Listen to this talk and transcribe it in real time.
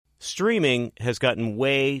Streaming has gotten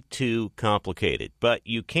way too complicated, but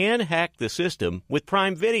you can hack the system with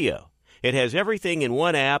Prime Video. It has everything in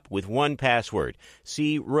one app with one password.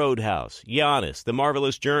 See Roadhouse, Giannis, The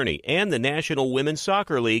Marvelous Journey, and the National Women's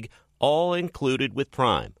Soccer League, all included with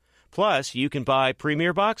Prime. Plus, you can buy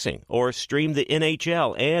Premier Boxing or stream the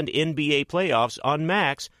NHL and NBA playoffs on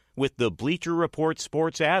Max with the Bleacher Report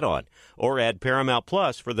Sports add-on, or add Paramount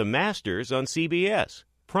Plus for the Masters on CBS.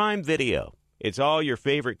 Prime Video. It's all your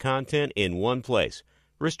favorite content in one place.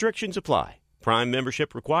 Restrictions apply. Prime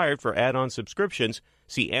membership required for add-on subscriptions.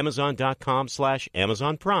 See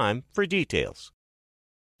Amazon.com/Amazon Prime for details.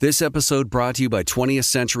 This episode brought to you by 20th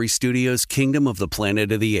Century Studios' Kingdom of the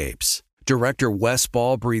Planet of the Apes. Director Wes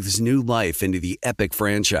Ball breathes new life into the epic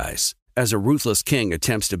franchise. As a ruthless king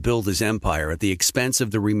attempts to build his empire at the expense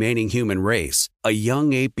of the remaining human race, a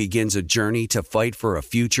young ape begins a journey to fight for a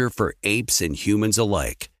future for apes and humans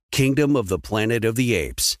alike. Kingdom of the Planet of the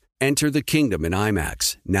Apes. Enter the kingdom in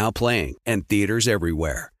IMAX, now playing, and theaters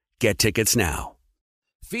everywhere. Get tickets now.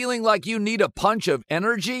 Feeling like you need a punch of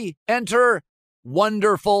energy? Enter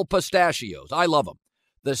Wonderful Pistachios. I love them.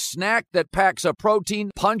 The snack that packs a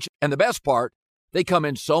protein punch, and the best part, they come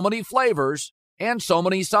in so many flavors and so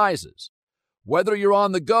many sizes. Whether you're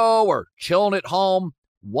on the go or chilling at home,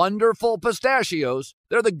 Wonderful Pistachios,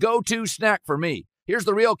 they're the go-to snack for me. Here's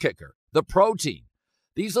the real kicker, the protein.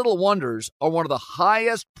 These little wonders are one of the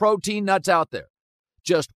highest protein nuts out there.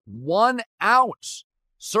 Just 1 ounce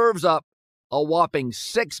serves up a whopping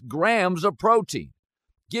 6 grams of protein,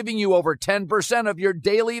 giving you over 10% of your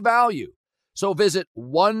daily value. So visit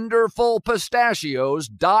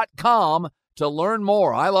wonderfulpistachios.com to learn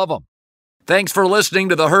more. I love them. Thanks for listening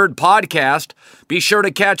to the Herd Podcast. Be sure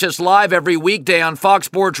to catch us live every weekday on Fox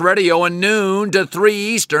Sports Radio at noon to 3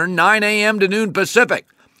 Eastern, 9 a.m. to noon Pacific.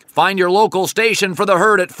 Find your local station for the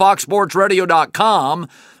Herd at foxsportsradio.com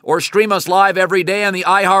or stream us live every day on the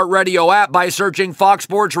iHeartRadio app by searching Fox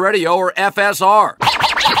Sports Radio or FSR. Now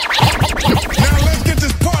let's get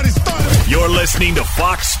this party started. You're listening to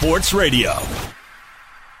Fox Sports Radio.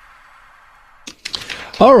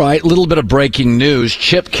 All right, a little bit of breaking news.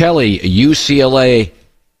 Chip Kelly, UCLA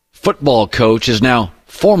football coach, is now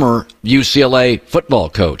former UCLA football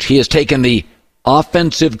coach. He has taken the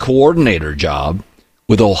offensive coordinator job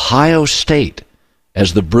with Ohio State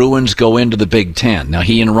as the Bruins go into the Big Ten. Now,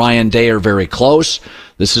 he and Ryan Day are very close.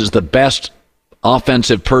 This is the best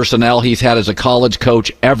offensive personnel he's had as a college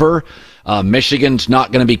coach ever. Michigan's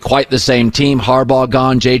not going to be quite the same team. Harbaugh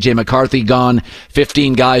gone, J.J. McCarthy gone,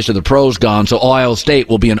 15 guys to the pros gone, so Ohio State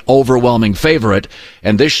will be an overwhelming favorite,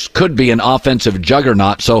 and this could be an offensive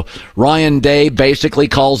juggernaut. So Ryan Day basically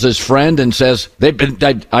calls his friend and says,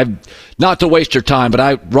 I've not to waste your time,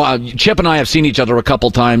 but Chip and I have seen each other a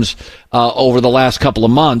couple times over the last couple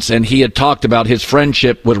of months, and he had talked about his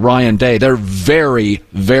friendship with Ryan Day. They're very,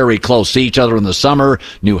 very close. See each other in the summer,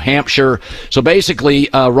 New Hampshire. So basically,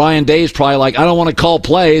 Ryan Day's probably like, I don't want to call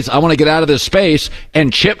plays. I want to get out of this space.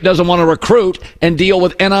 And Chip doesn't want to recruit and deal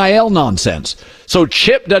with NIL nonsense. So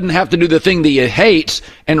Chip doesn't have to do the thing that he hates,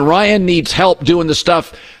 and Ryan needs help doing the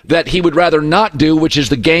stuff that he would rather not do, which is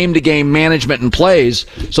the game-to-game management and plays.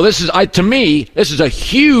 So this is, to me, this is a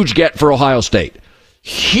huge get for Ohio State.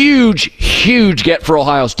 Huge, huge get for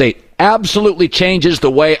Ohio State. Absolutely changes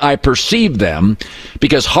the way I perceive them,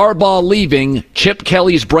 because Harbaugh leaving, Chip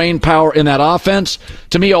Kelly's brain power in that offense,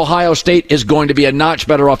 to me, Ohio State is going to be a notch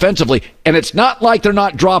better offensively. And it's not like they're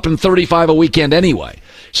not dropping 35 a weekend anyway.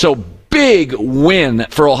 So big win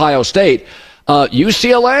for Ohio State.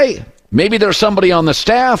 UCLA, maybe there's somebody on the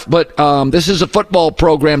staff, but this is a football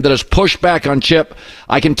program that has pushed back on Chip.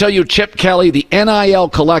 I can tell you, Chip Kelly, the NIL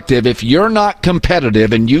collective, if you're not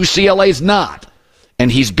competitive, and UCLA's not,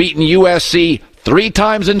 and he's beaten USC 3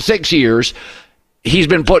 times in 6 years, he's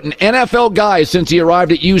been putting NFL guys since he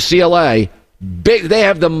arrived at UCLA. They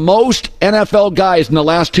have the most NFL guys in the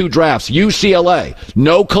last 2 drafts. UCLA,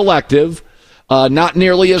 no collective. Not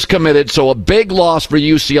nearly as committed, so a big loss for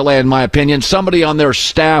UCLA, in my opinion. Somebody on their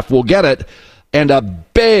staff will get it, and a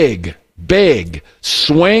big, big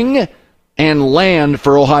swing and land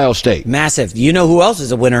for Ohio State. Massive. You know who else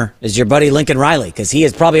is a winner is your buddy Lincoln Riley, because he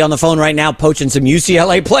is probably on the phone right now poaching some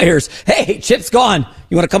UCLA players. Hey, Chip's gone.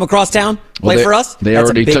 You want to come across town, play for us? They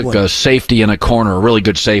already took a safety in a corner, a really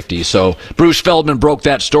good safety. So Bruce Feldman broke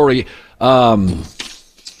that story.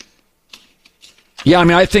 Yeah, I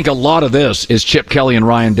mean, I think a lot of this is Chip Kelly and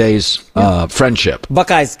Ryan Day's friendship.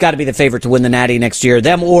 Buckeyes got to be the favorite to win the Natty next year,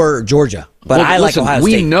 them or Georgia. But well, I like Ohio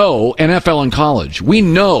State. We know NFL and college. We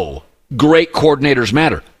know great coordinators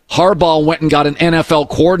matter. Harbaugh went and got an NFL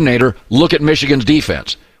coordinator. Look at Michigan's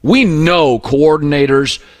defense. We know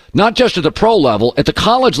coordinators not just at the pro level, at the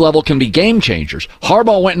college level can be game changers.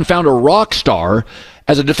 Harbaugh went and found a rock star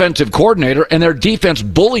as a defensive coordinator, and their defense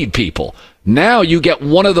bullied people. Now you get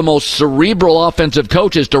one of the most cerebral offensive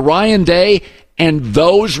coaches to Ryan Day and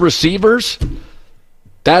those receivers.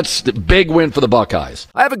 That's the big win for the Buckeyes.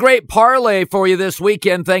 I have a great parlay for you this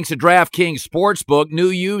weekend thanks to DraftKings Sportsbook. New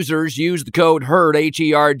users use the code HERD,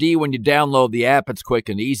 H-E-R-D, when you download the app. It's quick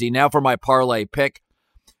and easy. Now for my parlay pick.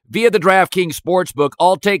 Via the DraftKings Sportsbook,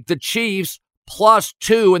 I'll take the Chiefs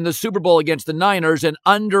 +2 in the Super Bowl against the Niners and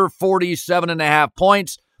under 47.5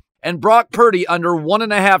 points. And Brock Purdy under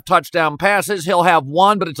 1.5 touchdown passes. He'll have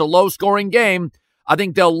one, but it's a low-scoring game. I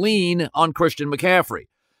think they'll lean on Christian McCaffrey.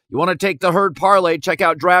 You want to take the Herd Parlay, check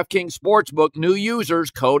out DraftKings Sportsbook. New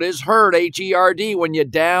users, code is HERD, H-E-R-D, when you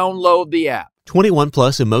download the app. 21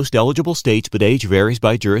 plus in most eligible states, but age varies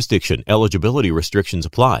by jurisdiction. Eligibility restrictions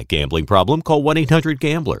apply. Gambling problem? Call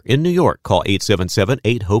 1-800-GAMBLER. In New York, call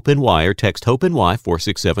 877-8-HOPE-NY or text HOPE-NY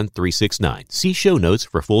 467-369. See show notes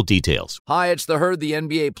for full details. Hi, it's the Herd. The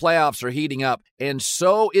NBA playoffs are heating up, and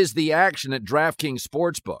so is the action at DraftKings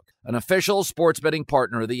Sportsbook, an official sports betting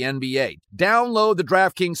partner of the NBA. Download the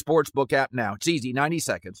DraftKings Sportsbook app now. It's easy, 90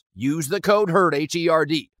 seconds. Use the code HERD,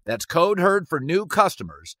 H-E-R-D. That's code HERD for new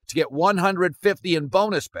customers to get $150 in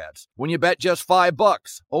bonus bets when you bet just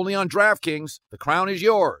 $5. Only on DraftKings. The crown is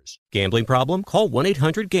yours. Gambling problem? Call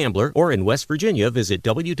 1-800-GAMBLER or in West Virginia, visit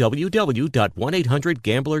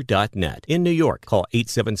www.1800gambler.net. In New York, call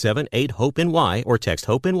 877-8-HOPE-NY or text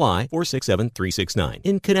HOPE-NY 467-369.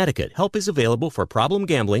 In Connecticut, help is available for problem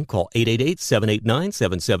gambling. Call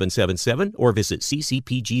 888-789-7777 or visit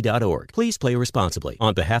ccpg.org. Please play responsibly.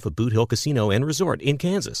 On behalf of Boot Hill Casino and Resort in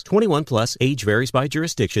Kansas, 21 plus, age varies by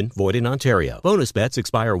jurisdiction, void in Ontario. Bonus bets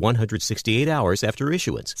expire 168 hours after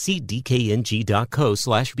issuance. See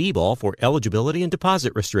dkng.co/bball for eligibility and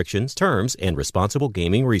deposit restrictions, terms, and responsible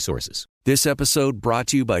gaming resources. This episode brought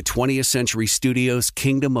to you by 20th Century Studios'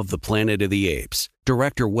 Kingdom of the Planet of the Apes.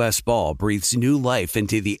 Director Wes Ball breathes new life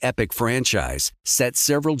into the epic franchise, set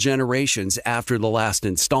several generations after the last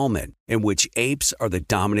installment, in which apes are the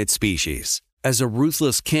dominant species. As a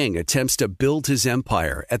ruthless king attempts to build his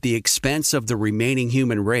empire at the expense of the remaining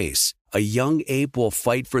human race, a young ape will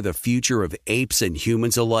fight for the future of apes and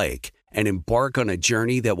humans alike and embark on a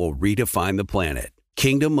journey that will redefine the planet.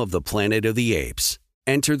 Kingdom of the Planet of the Apes.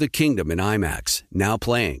 Enter the kingdom in IMAX, now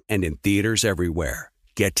playing and in theaters everywhere.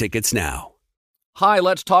 Get tickets now. Hi,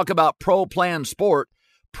 let's talk about Pro Plan Sport.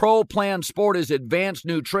 Pro Plan Sport is advanced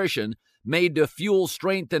nutrition made to fuel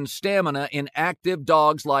strength and stamina in active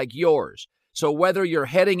dogs like yours. So whether you're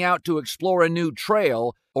heading out to explore a new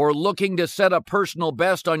trail or looking to set a personal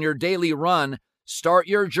best on your daily run, start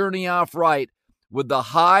your journey off right with the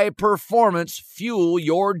high-performance fuel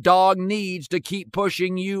your dog needs to keep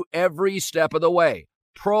pushing you every step of the way.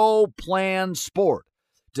 Pro Plan Sport.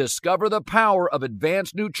 Discover the power of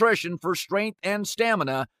advanced nutrition for strength and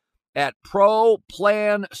stamina at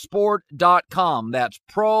ProPlansport.com. That's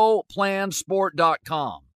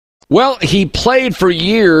ProPlansport.com. Well, he played for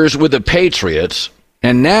years with the Patriots,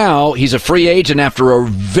 and now he's a free agent after a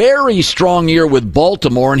very strong year with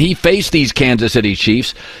Baltimore, and he faced these Kansas City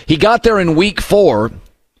Chiefs. He got there in Week 4,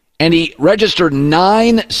 and he registered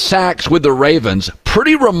 9 sacks with the Ravens.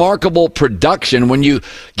 Pretty remarkable production when you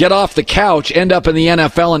get off the couch, end up in the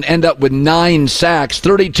NFL, and end up with 9 sacks.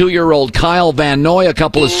 32-year-old Kyle Van Noy, a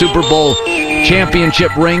couple of Super Bowl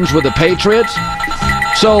championship rings with the Patriots.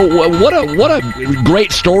 So what a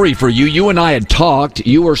great story for you. You and I had talked.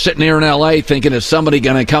 You were sitting here in L.A. thinking, is somebody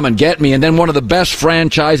going to come and get me? And then one of the best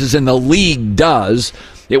franchises in the league does.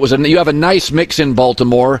 You have a nice mix in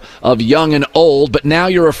Baltimore of young and old, but now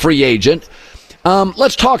you're a free agent.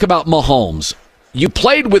 Let's talk about Mahomes. You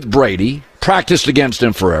played with Brady, practiced against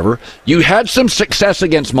him forever. You had some success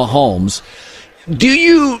against Mahomes. Do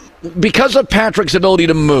you, because of Patrick's ability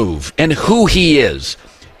to move and who he is,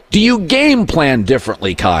 do you game plan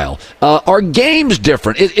differently, Kyle? Are games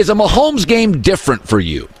different? Is a Mahomes game different for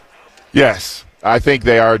you? Yes, I think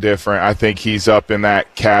they are different. I think he's up in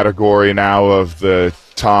that category now of the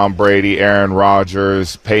Tom Brady, Aaron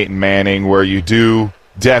Rodgers, Peyton Manning, where you do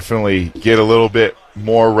definitely get a little bit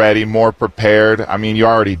more ready, more prepared. I mean, you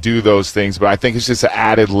already do those things, but I think it's just an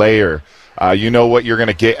added layer. You know what you're going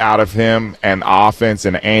to get out of him and offense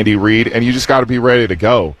and Andy Reid, and you just got to be ready to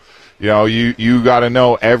go. You know, you got to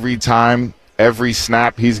know every time, every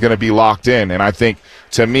snap, he's going to be locked in. And I think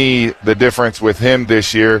to me, the difference with him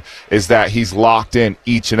this year is that he's locked in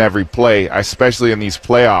each and every play, especially in these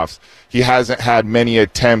playoffs. He hasn't had many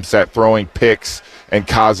attempts at throwing picks and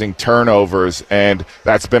causing turnovers, and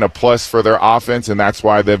that's been a plus for their offense, and that's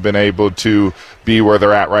why they've been able to be where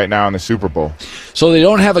they're at right now in the Super Bowl. So they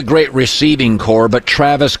don't have a great receiving core, but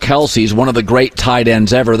Travis Kelce's one of the great tight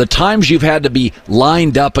ends ever. The times you've had to be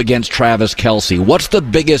lined up against Travis Kelce, what's the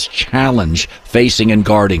biggest challenge facing and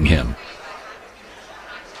guarding him?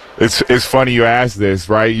 It's funny you asked this,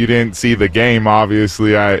 right? You didn't see the game,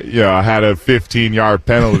 obviously. I had a 15-yard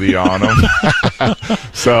penalty on him.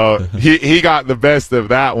 So he got the best of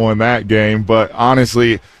that game. But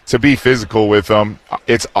honestly, to be physical with him,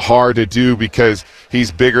 it's hard to do because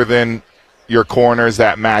he's bigger than your corners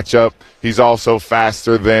that match up. He's also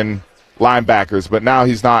faster than linebackers, but now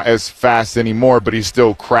he's not as fast anymore, but he's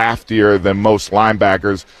still craftier than most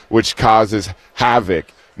linebackers, which causes havoc.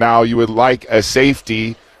 Now, you would like a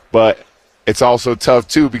safety, but it's also tough,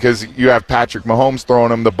 too, because you have Patrick Mahomes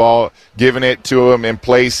throwing him the ball, giving it to him in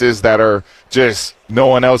places that are just no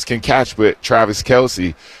one else can catch but Travis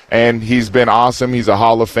Kelce. And he's been awesome. He's a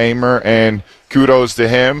Hall of Famer, and kudos to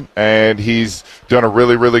him. And he's done a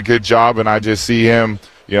really, really good job, and I just see him,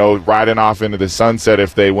 riding off into the sunset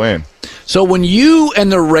if they win. So when you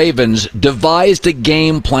and the Ravens devised a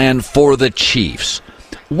game plan for the Chiefs,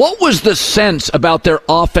 what was the sense about their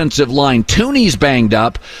offensive line? Tooney's banged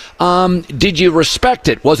up. Did you respect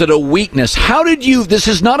it? Was it a weakness? This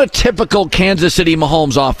is not a typical Kansas City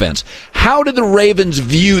Mahomes offense. How did the Ravens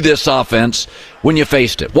view this offense when you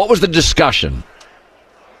faced it? What was the discussion?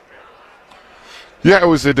 Yeah, it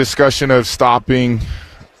was a discussion of stopping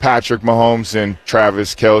Patrick Mahomes and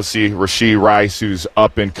Travis Kelce, Rashee Rice, who's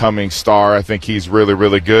up-and-coming star. I think he's really,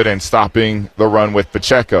 really good, and stopping the run with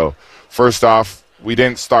Pacheco. First off, we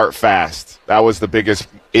didn't start fast. That was the biggest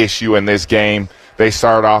issue in this game. They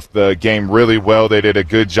started off the game really well. They did a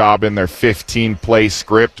good job in their 15-play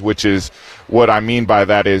script, which is what I mean by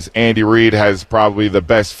that is Andy Reid has probably the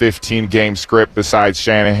best 15-game script besides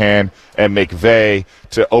Shanahan and McVay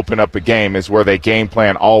to open up a game, is where they game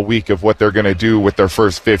plan all week of what they're going to do with their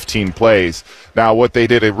first 15 plays. Now, what they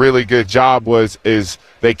did a really good job is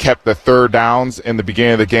they kept the third downs in the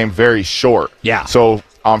beginning of the game very short. Yeah. So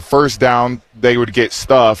on first down, they would get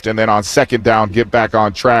stuffed, and then on second down, get back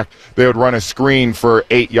on track. They would run a screen for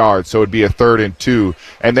 8 yards, so it would be a 3rd and 2.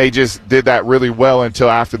 And they just did that really well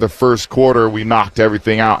until after the first quarter. We knocked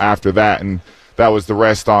everything out after that, and that was the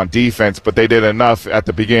rest on defense. But they did enough at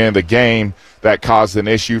the beginning of the game that caused an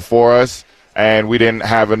issue for us, and we didn't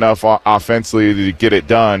have enough offensively to get it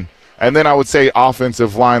done. And then I would say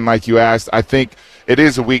offensive line, like you asked, I think it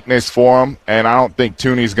is a weakness for him, and I don't think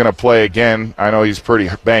Tooney's going to play again. I know he's pretty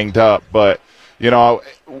banged up, but,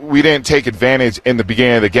 we didn't take advantage in the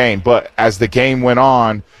beginning of the game. But as the game went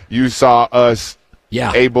on, you saw us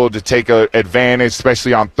able to take advantage,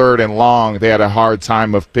 especially on 3rd and long. They had a hard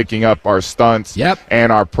time of picking up our stunts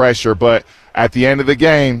and our pressure. But at the end of the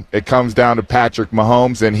game, it comes down to Patrick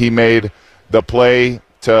Mahomes, and he made the play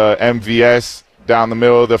to MVS down the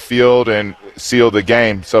middle of the field and sealed the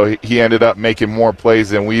game. So he ended up making more plays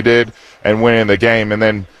than we did and winning the game. And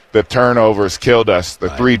then the turnovers killed us, the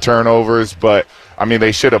 3 turnovers. But, I mean,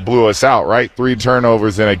 they should have blew us out, right? 3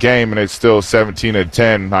 turnovers in a game, and it's still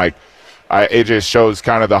 17-10. It just shows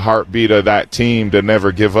kind of the heartbeat of that team to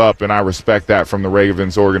never give up, and I respect that from the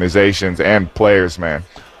Ravens organizations and players, man.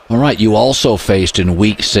 All right, you also faced in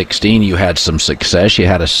Week 16, you had some success. You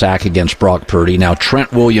had a sack against Brock Purdy. Now,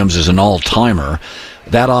 Trent Williams is an all-timer.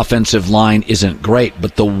 That offensive line isn't great,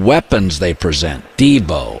 but the weapons they present,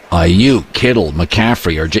 Debo, Ayuk, Kittle,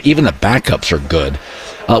 McCaffrey, even the backups are good.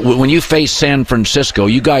 When you faced San Francisco,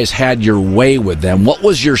 you guys had your way with them. What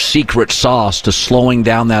was your secret sauce to slowing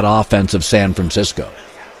down that offense of San Francisco?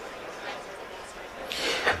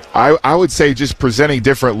 I would say just presenting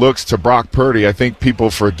different looks to Brock Purdy. I think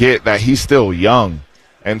people forget that he's still young.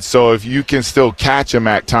 And so if you can still catch him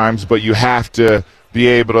at times, but you have to be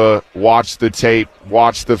able to watch the tape,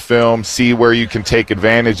 watch the film, see where you can take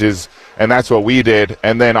advantages, and that's what we did.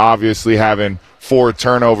 And then obviously having 4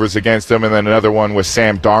 turnovers against him and then another one with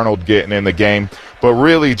Sam Darnold getting in the game. But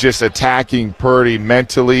really just attacking Purdy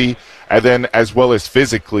mentally and then as well as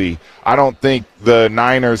physically. I don't think the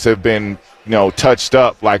Niners have been touched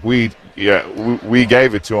up like we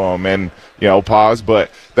gave it to them, and pause.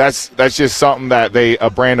 But that's just something that a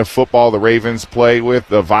brand of football the Ravens play with,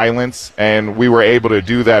 the violence, and we were able to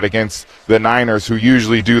do that against the Niners, who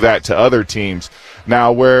usually do that to other teams.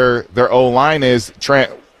 Now, where their O-line is,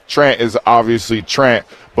 Trent is obviously Trent,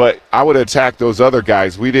 but I would attack those other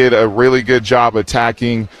guys. We did a really good job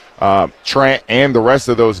attacking Trent and the rest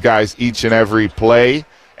of those guys each and every play,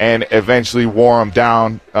 and eventually wore them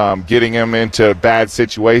down, getting them into bad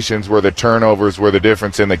situations where the turnovers were the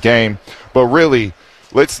difference in the game. But really,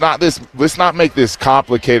 let's not make this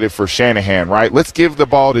complicated for Shanahan, right? Let's give the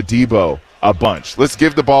ball to Debo a bunch. Let's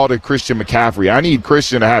give the ball to Christian McCaffrey. I need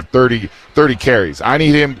Christian to have 30 carries. I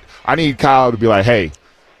need Kyle to be like, hey,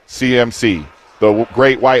 CMC, the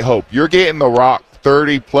great white hope, you're getting the rock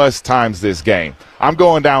 30-plus times this game. I'm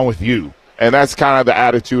going down with you. And that's kind of the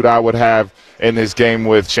attitude I would have in this game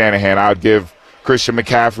with Shanahan. I would give Christian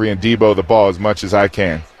McCaffrey and Debo the ball as much as I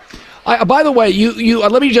can. By the way, you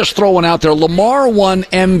let me just throw one out there. Lamar won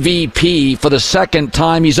MVP for the second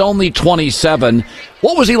time. He's only 27.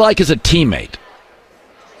 What was he like as a teammate?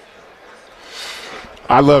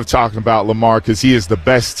 I love talking about Lamar because he is the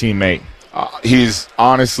best teammate. He's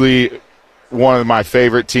honestly one of my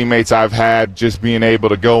favorite teammates I've had, just being able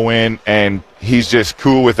to go in, and he's just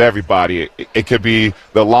cool with everybody. It could be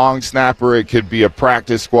the long snapper. It could be a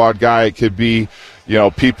practice squad guy. It could be,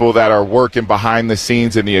 people that are working behind the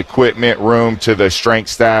scenes in the equipment room to the strength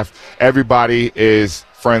staff. Everybody is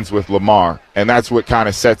friends with Lamar, and that's what kind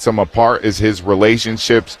of sets him apart is his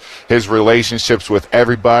relationships with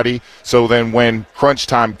everybody. So then when crunch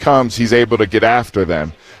time comes, he's able to get after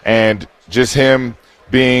them. And just him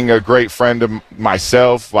being a great friend of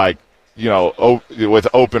myself, with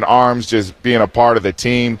open arms, just being a part of the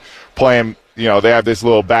team, playing, they have this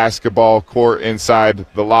little basketball court inside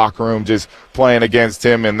the locker room, just playing against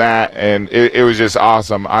him in that, and it was just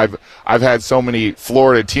awesome. I've had so many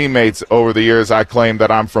Florida teammates over the years. I claim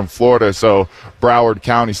that I'm from Florida, so Broward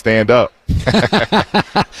County, stand up.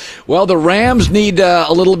 Well, the Rams need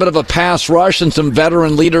a little bit of a pass rush and some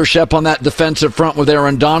veteran leadership on that defensive front with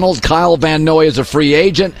Aaron Donald. Kyle Van Noy is a free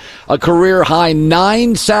agent. A career-high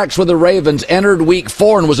 9 sacks with the Ravens. Entered Week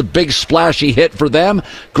 4 and was a big splashy hit for them.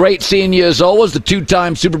 Great seeing you as always, the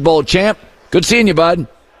 2-time Super Bowl champ. Good seeing you, bud.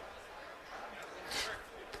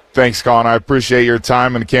 Thanks, Colin. I appreciate your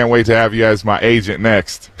time and can't wait to have you as my agent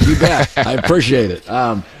next. You bet. I appreciate it.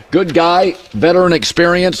 Good guy, veteran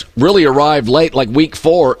experience, really arrived late, like Week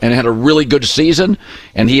 4, and had a really good season,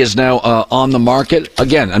 and he is now on the market.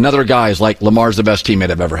 Again, another guy is like, Lamar's the best teammate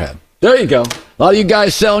I've ever had. There you go. A lot of you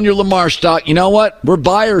guys selling your Lamar stock. You know what? We're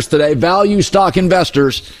buyers today, value stock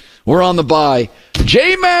investors. We're on the buy.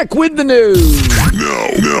 J-Mac with the news. No.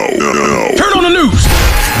 Turn on the news.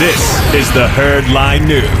 This is the Herd Line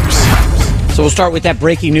News. So we'll start with that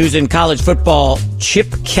breaking news in college football.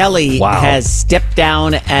 Chip Kelly has stepped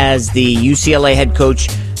down as the UCLA head coach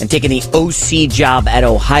and taken the OC job at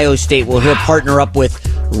Ohio State. Well, he'll partner up with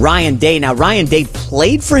Ryan Day. Now, Ryan Day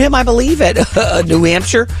played for him, I believe, at New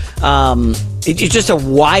Hampshire. It's just a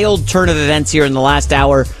wild turn of events here in the last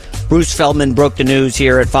hour. Bruce Feldman broke the news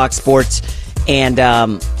here at Fox Sports. And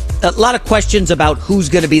a lot of questions about who's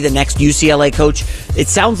going to be the next UCLA coach. It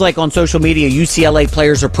sounds like on social media, UCLA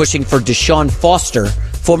players are pushing for Deshaun Foster,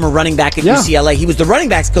 former running back at UCLA. He was the running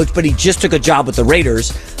backs coach, but he just took a job with the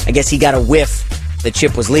Raiders. I guess he got a whiff that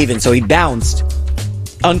Chip was leaving, so he bounced.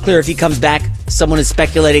 Unclear if he comes back. Someone is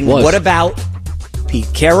speculating, what about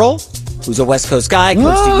Pete Carroll, who's a West Coast guy, coached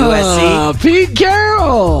at USC.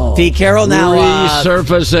 Pete Carroll now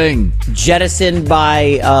resurfacing. Jettisoned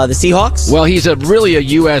by the Seahawks. Well, he's really a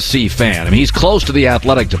USC fan. I mean, he's close to the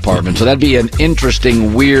athletic department, so that'd be an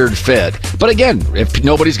interesting, weird fit. But again, if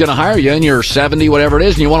nobody's going to hire you and you're 70, whatever it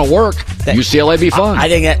is, and you want to work, UCLA be fun. I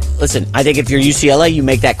think I think if you're UCLA, you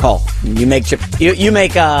make that call. You make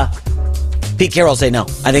Pete Carroll say no.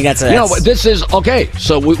 I think that's this is okay.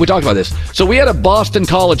 So we talked about this. So we had a Boston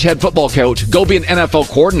College head football coach go be an NFL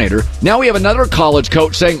coordinator. Now we have another college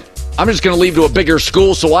coach saying, I'm just going to leave to a bigger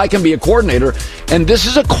school so I can be a coordinator. And this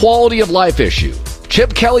is a quality of life issue.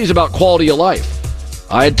 Chip Kelly's about quality of life.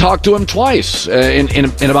 I had talked to him twice in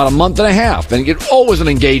about a month and a half, and always an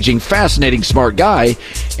engaging, fascinating, smart guy.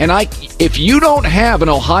 And if you don't have an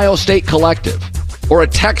Ohio State collective, or a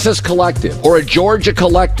Texas collective, or a Georgia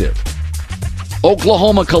collective,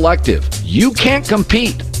 Oklahoma collective, you can't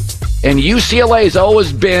compete. And UCLA has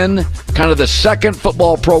always been kind of the second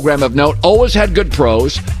football program of note, always had good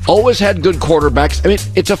pros, always had good quarterbacks. I mean,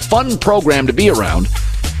 it's a fun program to be around.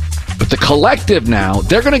 But the collective now,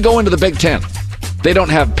 they're going to go into the Big Ten. They don't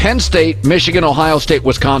have Penn State, Michigan, Ohio State,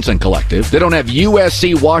 Wisconsin collective. They don't have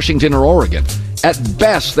USC, Washington, or Oregon. At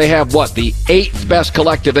best, they have, the 8th best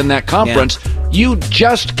collective in that conference. Yeah. You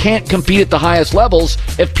just can't compete at the highest levels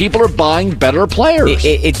if people are buying better players.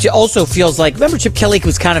 It also feels like, remember Chip Kelly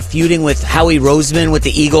was kind of feuding with Howie Roseman with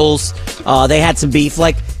the Eagles? They had some beef.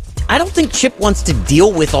 I don't think Chip wants to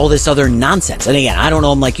deal with all this other nonsense. And again, I don't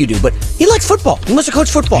know him like you do, but he likes football. He wants to coach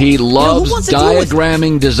football. He loves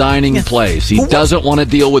diagramming, designing plays. He doesn't want to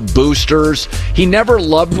deal with boosters. He never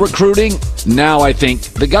loved recruiting. Now I think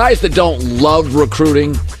the guys that don't love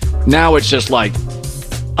recruiting, now it's just like,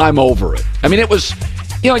 I'm over it. I mean, it was,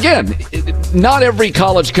 again, not every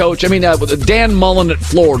college coach. I mean, Dan Mullen at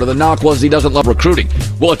Florida, the knock was he doesn't love recruiting.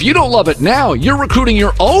 Well, if you don't love it now, you're recruiting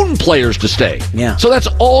your own players to stay. Yeah. So that's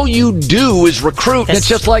all you do is recruit. And it's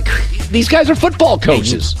just like, these guys are football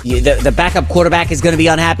coaches. The backup quarterback is going to be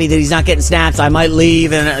unhappy that he's not getting snaps. I might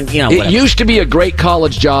leave, and whatever. It used to be a great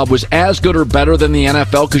college job, was as good or better than the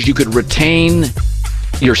NFL because you could retain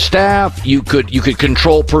your staff, you could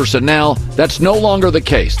control personnel. That's no longer the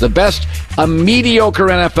case. A mediocre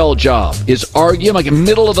NFL job is arguing like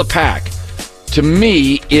middle of the pack. To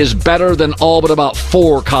me, is better than all but about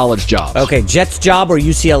 4 college jobs. Okay, Jets job or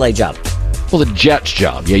UCLA job? Well, the Jets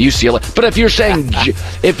job, yeah, UCLA. But if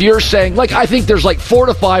you're saying, like, I think there's like 4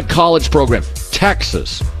 to 5 college programs.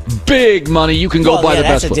 Texas, big money. You can go buy the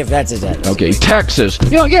best one. That's a okay, Texas.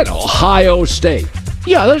 Again, Ohio State.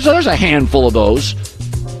 Yeah, there's a handful of those.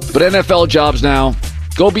 But NFL jobs now,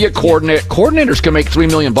 go be a coordinator. Coordinators can make $3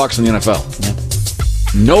 million in the NFL.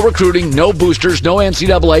 Yeah. No recruiting, no boosters, no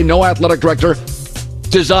NCAA, no athletic director.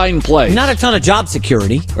 Design plays. Not a ton of job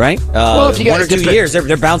security, right? Well, if you got 1 or 2 years,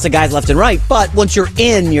 they're bouncing guys left and right. But once you're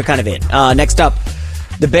in, you're kind of in. Next up,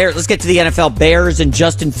 the Bears. Let's get to the NFL. Bears and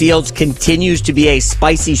Justin Fields continues to be a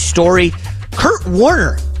spicy story. Kurt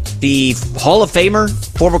Warner, the Hall of Famer,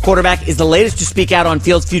 former quarterback, is the latest to speak out on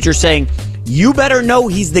Fields' future, saying, you better know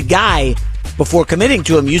he's the guy before committing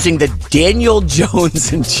to him, using the Daniel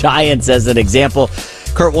Jones and Giants as an example.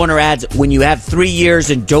 Kurt Warner adds, when you have 3 years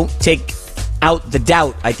and don't take out the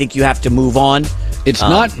doubt, I think you have to move on. It's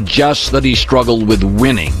not just that he struggled with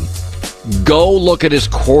winning. Go look at his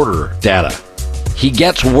quarter data. He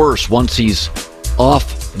gets worse once he's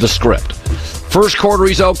off the script. First quarter,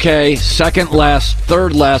 he's okay. Second less.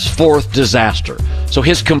 Third less. Fourth, disaster. So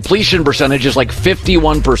his completion percentage is like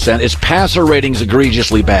 51%. His passer rating's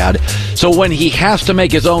egregiously bad. So when he has to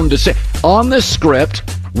make his own decision on this script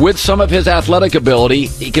with some of his athletic ability,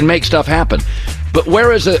 he can make stuff happen. But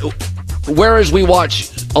whereas we watch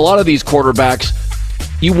a lot of these quarterbacks,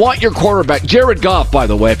 you want your quarterback. Jared Goff, by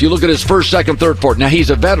the way, if you look at his first, second, third, fourth, now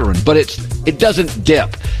he's a veteran, but it doesn't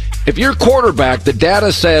dip. If your quarterback, the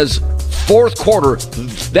data says fourth quarter,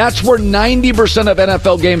 that's where 90% of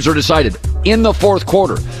NFL games are decided, in the fourth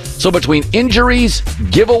quarter. So between injuries,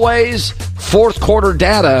 giveaways, fourth quarter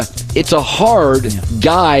data, it's a hard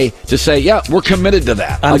guy to say, yeah, we're committed to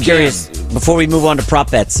that. I'm curious, before we move on to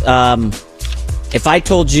prop bets, if I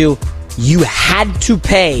told you had to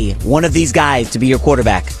pay one of these guys to be your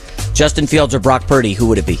quarterback, Justin Fields or Brock Purdy, who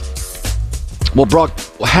would it be? Well, Brock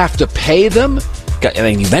will have to pay them. I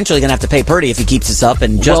mean, eventually going to have to pay Purdy if he keeps this up.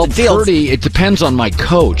 And Justin Fields. Purdy, it depends on my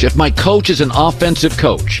coach. If my coach is an offensive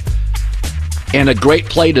coach and a great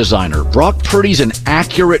play designer, Brock Purdy's an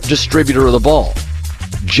accurate distributor of the ball.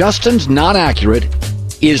 Justin's not accurate,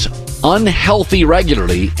 is unhealthy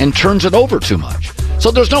regularly, and turns it over too much.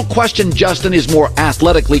 So there's no question Justin is more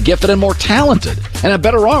athletically gifted and more talented and a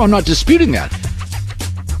better arm. I'm not disputing that.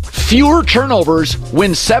 Fewer turnovers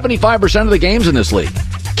win 75% of the games in this league.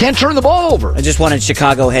 Can't turn the ball over. I just wanted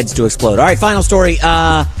Chicago heads to explode. All right, final story.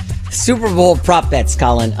 Super Bowl prop bets,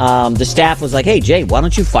 Colin. The staff was like, hey, Jay, why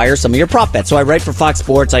don't you fire some of your prop bets? So I write for Fox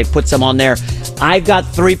Sports. I put some on there. I've got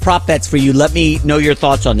 3 prop bets for you. Let me know your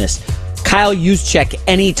thoughts on this. Kyle Juszczyk,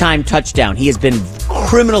 anytime touchdown. He has been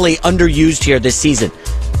criminally underused here this season.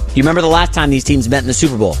 You remember the last time these teams met in the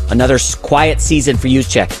Super Bowl? Another quiet season for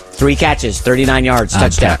Juszczyk. 3 catches, 39 yards,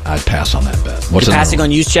 touchdown. I'd pass on that bet. What's You're passing on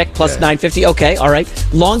Juszczyk plus 950? Okay, all right.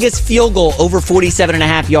 Longest field goal over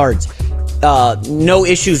 47.5 yards. No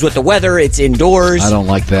issues with the weather. It's indoors. I don't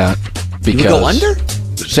like that. Because you go under?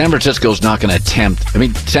 San Francisco's not going to attempt. I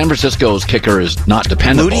mean, San Francisco's kicker is not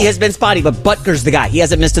dependable. Moody has been spotty, but Butker's the guy. He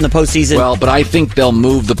hasn't missed in the postseason. Well, but I think they'll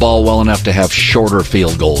move the ball well enough to have shorter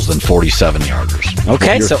field goals than 47-yarders.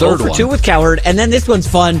 Okay, so 0-for-2 with Cowherd. And then this one's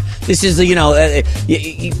fun. This is, you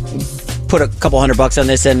put a couple $100 on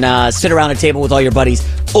this and sit around a table with all your buddies.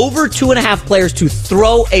 Over 2.5 players to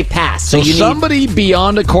throw a pass. So you somebody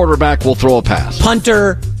beyond a quarterback will throw a pass.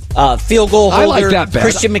 Punter, field goal holder, I like that bet.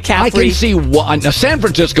 Christian McCaffrey. I can see one. Now, San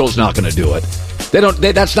Francisco's not going to do it. They don't.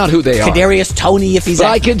 That's not who they are. Kadarius Toney, if he's. But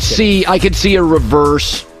I could see a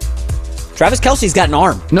reverse. Travis Kelce's got an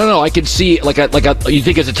arm. No. I could see like a. You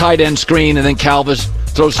think it's a tight end screen, and then Calvis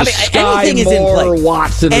throws to Sky Moore,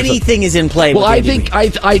 Watson. Anything is in play. Well, I think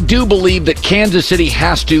I do believe that Kansas City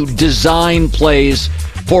has to design plays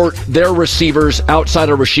for their receivers outside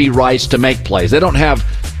of Rashee Rice to make plays. They don't have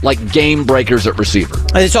like game breakers at receiver.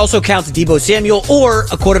 And this also counts Deebo Samuel, or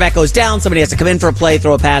a quarterback goes down, somebody has to come in for a play,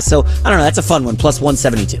 throw a pass. So, I don't know, that's a fun one, plus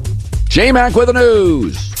 172. J-Mac with the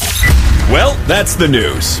news. Well, that's the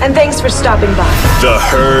news. And thanks for stopping by. The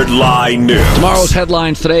Herd Line News. Tomorrow's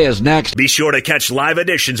headlines today is next. Be sure to catch live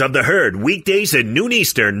editions of The Herd weekdays at noon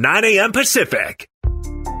Eastern, 9 a.m. Pacific.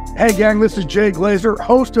 Hey gang, this is Jay Glazer,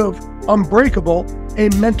 host of Unbreakable, a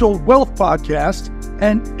mental wealth podcast.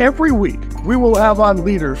 And every week we will have on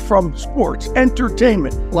leaders from sports,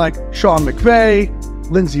 entertainment, like Sean McVay,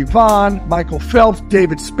 Lindsey Vonn, Michael Phelps,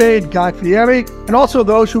 David Spade, Guy Fieri, and also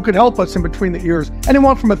those who can help us in between the ears.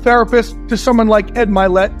 Anyone from a therapist to someone like Ed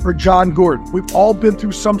Milet or John Gordon. We've all been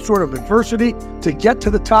through some sort of adversity. To get to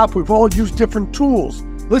the top, we've all used different tools.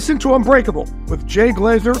 Listen to Unbreakable with Jay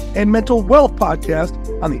Glazer and Mental Wealth Podcast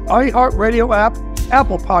on the iHeartRadio app,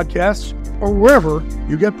 Apple Podcasts, or wherever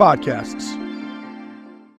you get podcasts.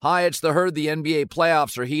 Hi, it's The Herd. The NBA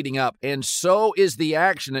playoffs are heating up, and so is the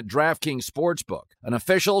action at DraftKings Sportsbook, an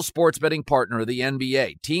official sports betting partner of the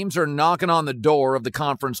NBA. Teams are knocking on the door of the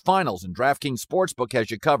conference finals, and DraftKings Sportsbook has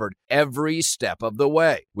you covered every step of the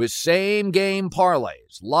way with same-game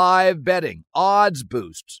parlays, live betting, odds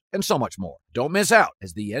boosts, and so much more. Don't miss out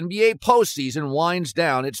as the NBA postseason winds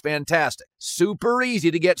down. It's fantastic. Super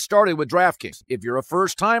easy to get started with DraftKings. If you're a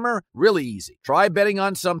first-timer, really easy. Try betting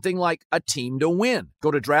on something like a team to win.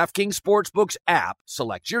 Go to DraftKings Sportsbook's app,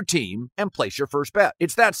 select your team, and place your first bet.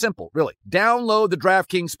 It's that simple, really. Download the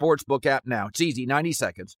DraftKings Sportsbook app now. It's easy, 90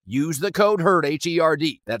 seconds. Use the code HERD,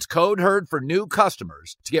 H-E-R-D. That's code HERD for new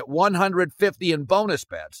customers to get $150 in bonus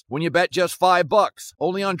bets when you bet just $5.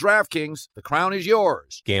 Only on DraftKings. The crown is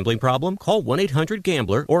yours. Gambling problem? Call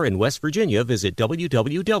 1-800-GAMBLER, or in West Virginia, visit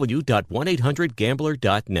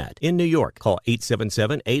www.1800gambler.net. In New York, call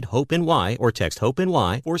 877-8-HOPE-NY or text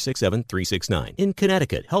HOPE-NY 467-369. In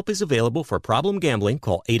Connecticut, help is available for problem gambling.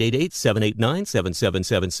 Call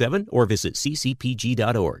 888-789-7777 or visit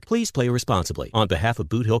ccpg.org. Please play responsibly. On behalf of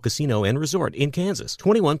Boot Hill Casino and Resort in Kansas,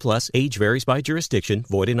 21 plus, age varies by jurisdiction,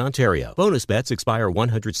 void in Ontario. Bonus bets expire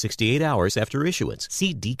 168 hours after issuance.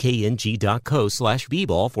 See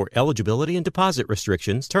dkng.co/bball for eligibility and deposit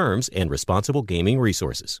restrictions, terms, and responsible gaming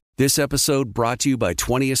resources. This episode brought to you by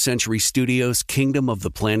 20th Century Studios' Kingdom of the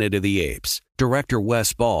Planet of the Apes. Director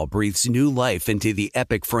Wes Ball breathes new life into the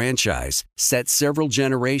epic franchise, set several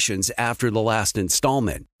generations after the last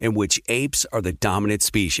installment, in which apes are the dominant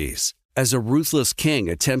species. As a ruthless king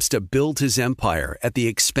attempts to build his empire at the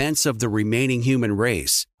expense of the remaining human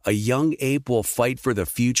race, a young ape will fight for the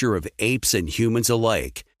future of apes and humans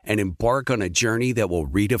alike and embark on a journey that will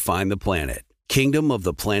redefine the planet. Kingdom of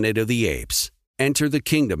the Planet of the Apes. Enter the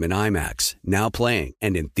kingdom in IMAX, now playing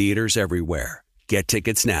and in theaters everywhere. Get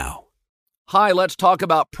tickets now. Hi, let's talk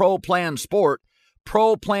about Pro Plan Sport.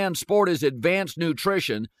 Pro Plan Sport is advanced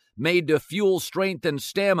nutrition made to fuel strength and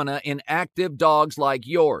stamina in active dogs like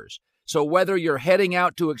yours. So whether you're heading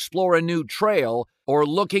out to explore a new trail or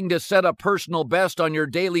looking to set a personal best on your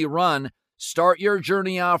daily run, start your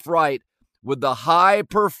journey off right with the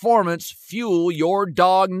high-performance fuel your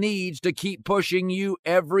dog needs to keep pushing you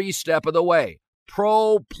every step of the way.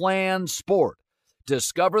 Pro Plan Sport.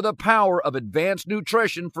 Discover the power of advanced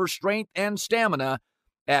nutrition for strength and stamina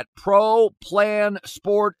at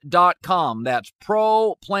ProPlansport.com. That's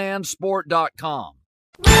ProPlansport.com.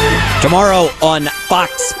 Tomorrow on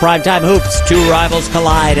Fox Primetime Hoops, two rivals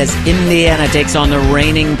collide as Indiana takes on the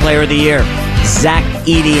reigning player of the year, Zach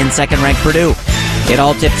Edey and second-ranked Purdue. It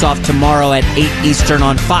all tips off tomorrow at 8 Eastern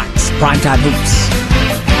on Fox Primetime Hoops.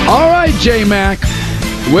 All right, J-Mac.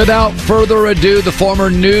 Without further ado, the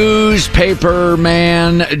former newspaper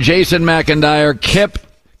man, Jason McIntyre,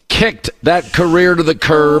 kicked that career to the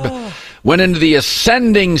curb, went into the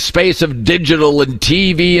ascending space of digital and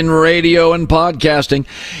TV and radio and podcasting.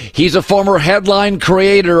 He's a former headline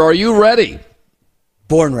creator. Are you ready?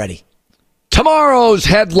 Born ready. Tomorrow's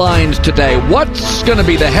headlines today. What's going to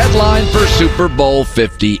be the headline for Super Bowl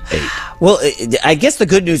 58? Well, I guess the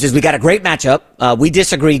good news is we got a great matchup. We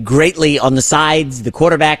disagree greatly on the sides, the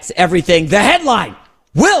quarterbacks, everything. The headline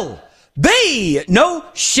will be no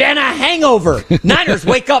Shanna hangover. Niners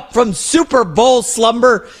wake up from Super Bowl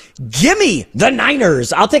slumber. Gimme the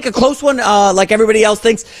Niners. I'll take a close one like everybody else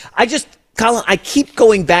thinks. Colin, I keep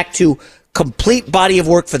going back to complete body of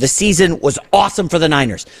work for the season was awesome for the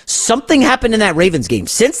Niners. Something happened in that Ravens game.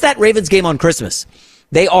 Since that Ravens game on Christmas,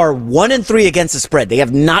 they are 1-3 against the spread. They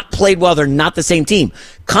have not played well. They're not the same team.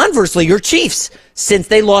 Conversely, your Chiefs, since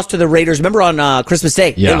they lost to the Raiders, remember on Christmas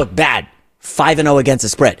Day, They look bad. 5-0 against the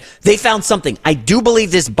spread. They found something. I do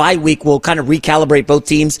believe this bye week will kind of recalibrate both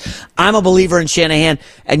teams. I'm a believer in Shanahan.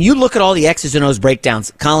 And you look at all the X's and O's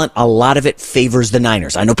breakdowns, Colin, a lot of it favors the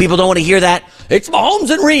Niners. I know people don't want to hear that. It's Mahomes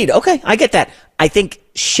and Reed. Okay, I get that. I think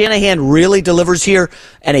Shanahan really delivers here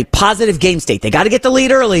and a positive game state. They got to get the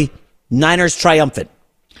lead early. Niners triumphant.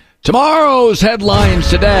 Tomorrow's headlines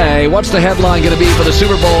today. What's the headline going to be for the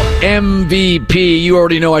Super Bowl MVP? You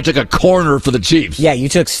already know I took a corner for the Chiefs. Yeah, you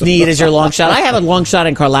took Snead as your long shot. I have a long shot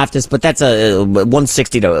in Karlaftis, but that's a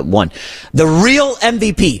 160-1. The real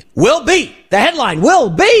MVP will be, the headline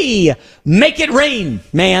will be, make it rain,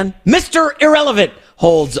 man. Mr. Irrelevant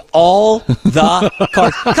holds all the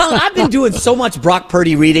cards. Colin, I've been doing so much Brock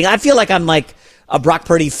Purdy reading. I feel like I'm like a Brock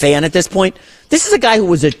Purdy fan at this point. This is a guy who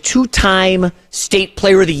was a 2-time state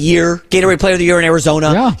player of the year, Gatorade player of the year in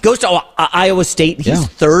Arizona. Yeah. Goes to Iowa State. He's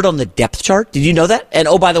third on the depth chart. Did you know that? And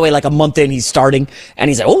oh, by the way, like a month in, he's starting. And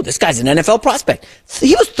he's like, oh, this guy's an NFL prospect.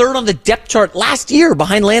 He was third on the depth chart last year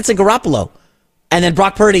behind Lance and Garoppolo. And then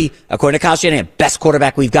Brock Purdy, according to Kyle Shanahan, best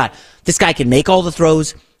quarterback we've got. This guy can make all the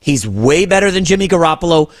throws. He's way better than Jimmy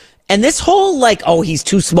Garoppolo. And this whole, like, oh, he's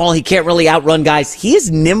too small, he can't really outrun guys. He is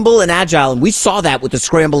nimble and agile, and we saw that with the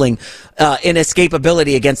scrambling in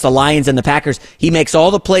escapability against the Lions and the Packers. He makes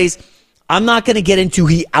all the plays. I'm not going to get into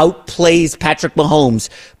he outplays Patrick Mahomes,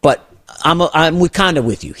 but I'm kind of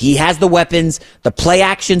with you. He has the weapons. The play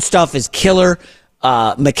action stuff is killer.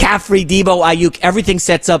 McCaffrey, Debo, Ayuk, everything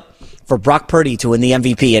sets up for Brock Purdy to win the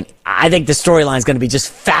MVP, and I think the storyline is going to be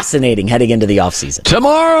just fascinating heading into the offseason.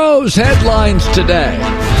 Tomorrow's headlines today.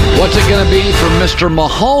 What's it going to be for Mr.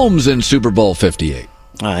 Mahomes in Super Bowl 58?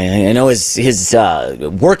 I know his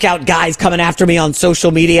workout guys coming after me on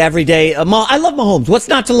social media every day. I love Mahomes. What's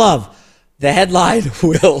not to love? The headline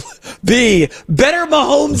will be Better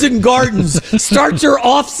Mahomes and Gardens. Start your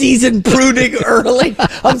off-season pruning early.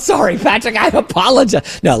 I'm sorry, Patrick. I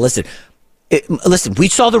apologize. No, listen. Listen, we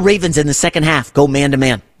saw the Ravens in the second half go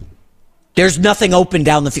man-to-man. There's nothing open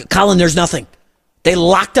down the field. Colin, there's nothing. They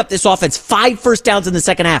locked up this offense. 5 first downs in the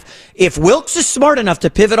second half. If Wilkes is smart enough to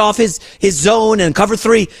pivot off his zone and cover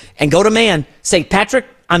 3 and go to man, say, Patrick,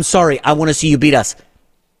 I'm sorry, I want to see you beat us.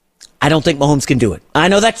 I don't think Mahomes can do it. I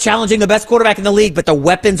know that's challenging the best quarterback in the league, but the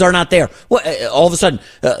weapons are not there. All of a sudden,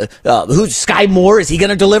 who's Sky Moore? Is he going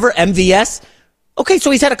to deliver MVS? Okay,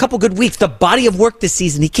 so he's had a couple good weeks. The body of work this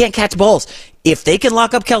season, he can't catch balls. If they can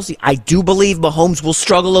lock up Kelsey, I do believe Mahomes will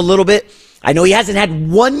struggle a little bit. I know he hasn't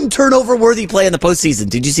had one turnover-worthy play in the postseason.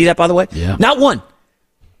 Did you see that, by the way? Yeah. Not one.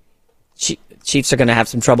 Chiefs are going to have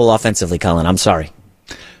some trouble offensively, Colin. I'm sorry.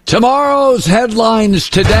 Tomorrow's headlines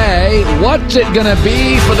today. What's it going to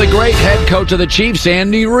be for the great head coach of the Chiefs,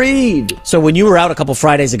 Andy Reid? So when you were out a couple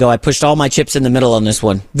Fridays ago, I pushed all my chips in the middle on this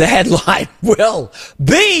one. The headline will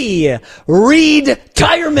be Reid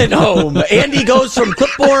Retirement Home. Andy goes from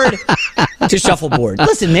clipboard to shuffleboard.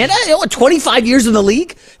 Listen, man, 25 years in the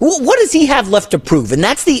league? What does he have left to prove? And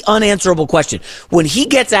that's the unanswerable question. When he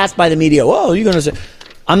gets asked by the media, oh, you're going to say,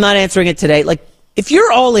 I'm not answering it today. Like, if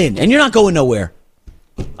you're all in and you're not going nowhere,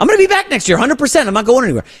 I'm going to be back next year, 100%. I'm not going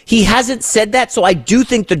anywhere. He hasn't said that, so I do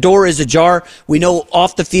think the door is ajar. We know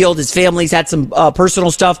off the field his family's had some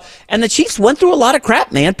personal stuff, and the Chiefs went through a lot of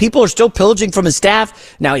crap, man. People are still pillaging from his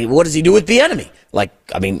staff. Now, what does he do with Bieniemy? Like,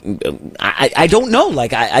 I mean, I don't know.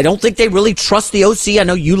 Like, I don't think they really trust the OC. I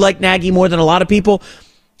know you like Nagy more than a lot of people.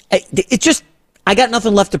 It just, I got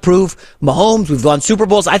nothing left to prove. Mahomes, we've gone Super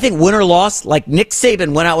Bowls. I think win or loss, like Nick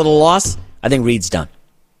Saban went out with a loss, I think Reid's done.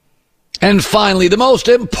 And finally, the most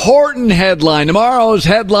important headline. Tomorrow's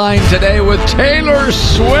headline today with Taylor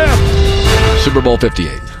Swift. Super Bowl 58.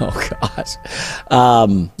 Oh, gosh.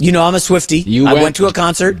 I'm a Swiftie. I went to a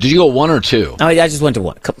concert. Did you go 1 or 2? I just went to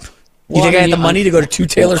 1. You think I had the money to go to 2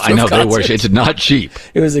 Taylor Swift concerts? I know, it's not cheap.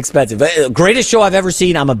 It was expensive. But greatest show I've ever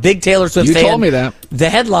seen. I'm a big Taylor Swift fan. You told me that.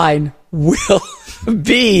 The headline will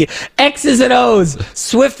be X's and O's.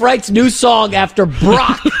 Swift writes new song after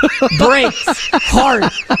Brock breaks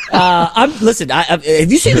heart. Listen, have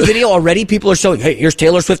you seen the video already? People are showing, hey, here's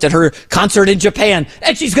Taylor Swift at her concert in Japan,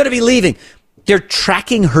 and she's going to be leaving. They're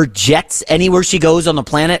tracking her jets anywhere she goes on the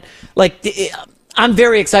planet. Like, I'm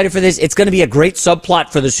very excited for this. It's going to be a great subplot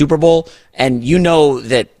for the Super Bowl, and you know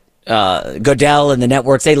that Goodell and the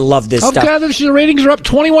networks, they love this stuff. God, the ratings are up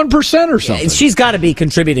 21% or something. She's got to be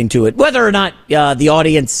contributing to it. Whether or not the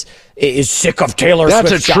audience is sick of Taylor Swift.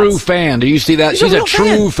 That's a true fan. Do you see that? She's a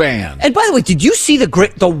true fan. And by the way, did you see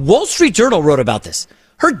the Wall Street Journal wrote about this?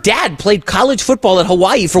 Her dad played college football at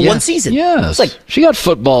Hawaii for one season. Yes. Like, she got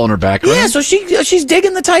football in her background. Yeah, so she's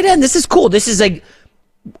digging the tight end. This is cool. This is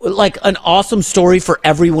like an awesome story for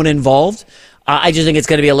everyone involved. I just think it's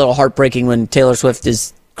going to be a little heartbreaking when Taylor Swift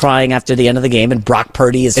is crying after the end of the game, and Brock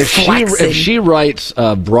Purdy is flexing. If she writes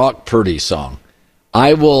a Brock Purdy song,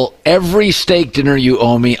 I will, every steak dinner you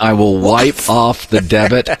owe me, I will wipe off the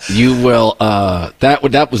debit. You will,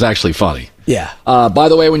 that was actually funny. Yeah. By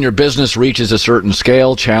the way, when your business reaches a certain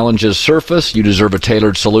scale, challenges surface, you deserve a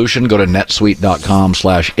tailored solution. Go to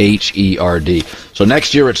netsuite.com/HERD. So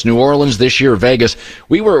next year it's New Orleans, this year Vegas.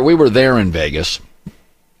 We were there in Vegas,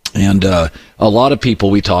 and a lot of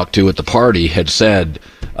people we talked to at the party had said,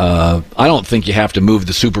 I don't think you have to move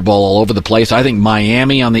the Super Bowl all over the place. I think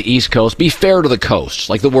Miami on the East Coast, be fair to the coasts,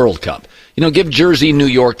 like the World Cup. Give Jersey, New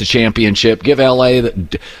York the championship, give L.A.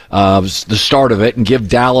 the start of it, and give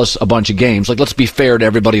Dallas a bunch of games. Like, let's be fair to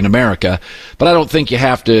everybody in America. But I don't think you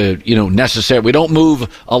have to, necessarily. We don't move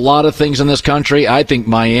a lot of things in this country. I think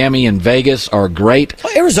Miami and Vegas are great.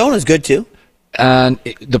 Well, Arizona's good, too. And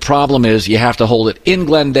the problem is you have to hold it in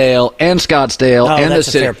Glendale and Scottsdale and the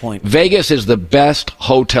city. That's a fair point. Vegas is the best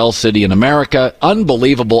hotel city in America.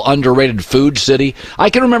 Unbelievable, underrated food city. I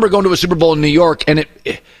can remember going to a Super Bowl in New York, and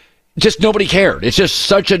it just nobody cared. It's just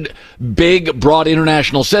such a big, broad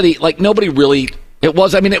international city. Like, nobody really, it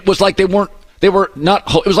was like it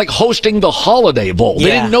was like hosting the Holiday Bowl.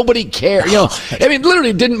 Yeah. Nobody cared.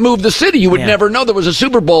 Literally didn't move the city. You would never know there was a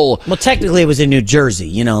Super Bowl. Well, technically it was in New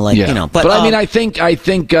Jersey, But I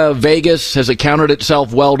think Vegas has accounted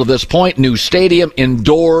itself well to this point. New stadium,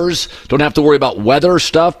 indoors, don't have to worry about weather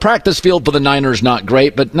stuff. Practice field for the Niners, not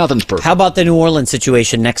great, but nothing's perfect. How about the New Orleans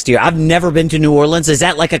situation next year? I've never been to New Orleans. Is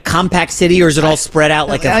that like a compact city, or is it all spread out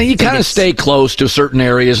like a... You kind of stay close to certain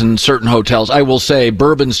areas and certain hotels. I will say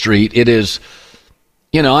Bourbon Street, it is...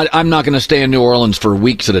 I'm not going to stay in New Orleans for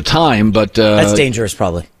weeks at a time, but... that's dangerous,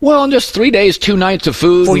 probably. Well, just 3 days, 2 nights of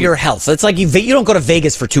food. For your health. It's like you don't go to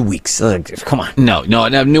Vegas for 2 weeks. Come on. No.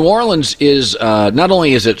 Now, New Orleans is, not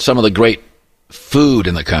only is it some of the great food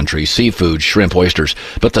in the country, seafood, shrimp, oysters,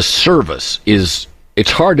 but the service is,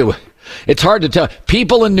 it's hard to tell.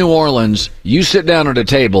 People in New Orleans, you sit down at a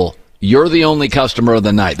table, you're the only customer of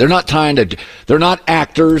the night. They're not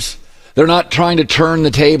actors. They're not trying to turn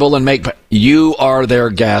the table and you are their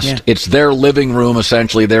guest. Yeah. It's their living room,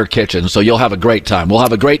 essentially their kitchen. So you'll have a great time. We'll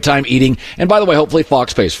have a great time eating. And by the way, hopefully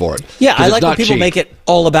Fox pays for it. Yeah, I like when people make it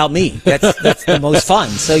all about me. That's the most fun.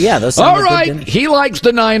 So yeah, those sound all right. He likes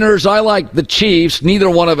the Niners. I like the Chiefs. Neither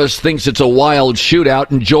one of us thinks it's a wild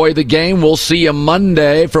shootout. Enjoy the game. We'll see you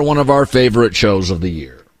Monday for one of our favorite shows of the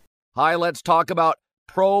year. Hi, let's talk about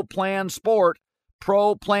Pro Plan Sport.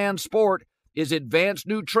 Pro Plan Sport is advanced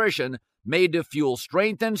nutrition made to fuel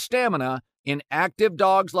strength and stamina in active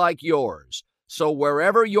dogs like yours. So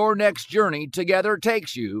wherever your next journey together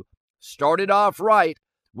takes you, start it off right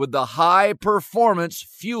with the high-performance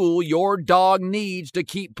fuel your dog needs to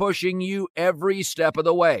keep pushing you every step of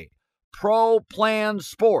the way. Pro Plan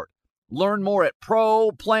Sport. Learn more at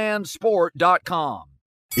ProPlansport.com.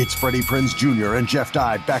 It's Freddie Prinze Jr. and Jeff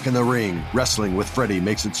Dye back in the ring. Wrestling with Freddie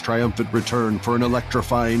makes its triumphant return for an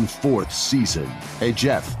electrifying 4th season. Hey,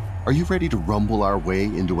 Jeff, are you ready to rumble our way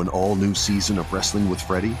into an all-new season of Wrestling with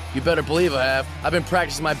Freddie? You better believe I have. I've been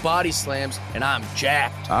practicing my body slams, and I'm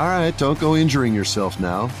jacked. All right, don't go injuring yourself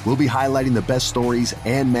now. We'll be highlighting the best stories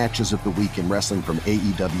and matches of the week in wrestling from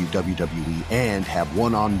AEW, WWE, and have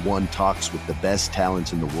one-on-one talks with the best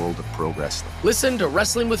talents in the world of pro wrestling. Listen to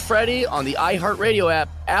Wrestling with Freddie on the iHeartRadio app,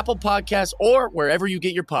 Apple Podcasts, or wherever you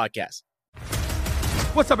get your podcasts.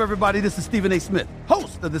 What's up, everybody? This is Stephen A. Smith,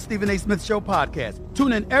 host of the Stephen A. Smith Show podcast.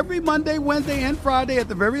 Tune in every Monday, Wednesday, and Friday at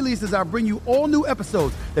the very least as I bring you all new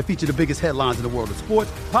episodes that feature the biggest headlines in the world of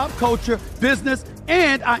sports, pop culture, business,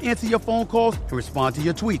 and I answer your phone calls and respond to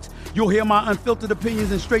your tweets. You'll hear my unfiltered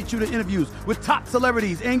opinions and straight-shooter interviews with top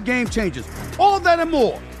celebrities and game changers. All that and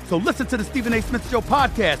more. So listen to the Stephen A. Smith Show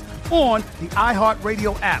podcast on the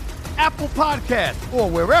iHeartRadio app, Apple Podcasts, or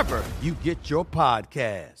wherever you get your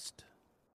podcast.